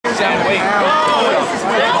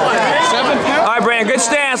All right, Brandon, good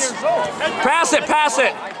stance. Pass it, pass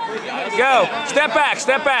it. Go. Step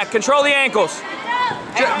back. Control the ankles.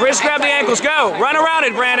 Wrist grab the ankles. Go. Run around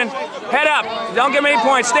it, Brandon. Head up. Don't give me any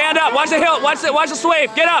points. Stand up. Watch the hilt. Watch the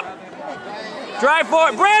sweep. Get up. Drive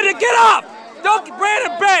forward. Brandon, get up.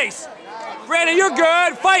 Brandon, base. Brandon, you're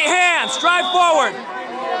good. Fight hands. Drive forward.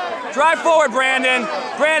 Drive forward, Brandon.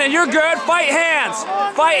 Brandon, you're good. Fight hands.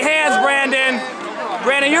 Fight hands, Brandon.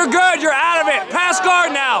 Brandon, you're good. You're out of it. Pass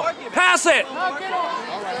guard now. Pass it.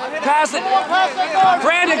 Pass it.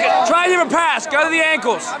 Brandon, try a different pass. Go to the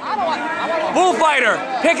ankles. Bullfighter.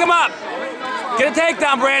 Pick him up. Get a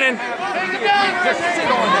takedown, Brandon.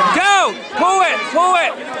 Go. Pull it. Pull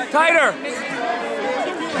it. Tighter.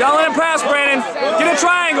 Don't let him pass, Brandon. Get a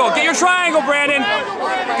triangle. Get your triangle, Brandon.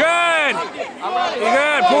 Good. You're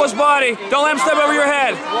good. Pull his body. Don't let him step over your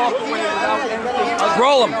head.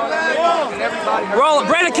 Roll him. Roll him.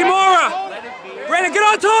 Brandon, Kimura. Brandon, get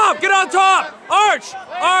on top. Get on top. Arch.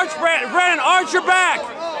 Arch, Brandon. Brandon, arch your back.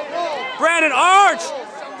 Brandon, arch.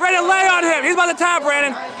 Brandon, lay on him. He's about to tap,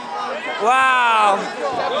 Brandon. Wow.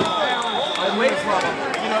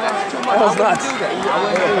 That was nuts.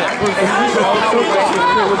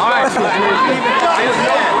 All right.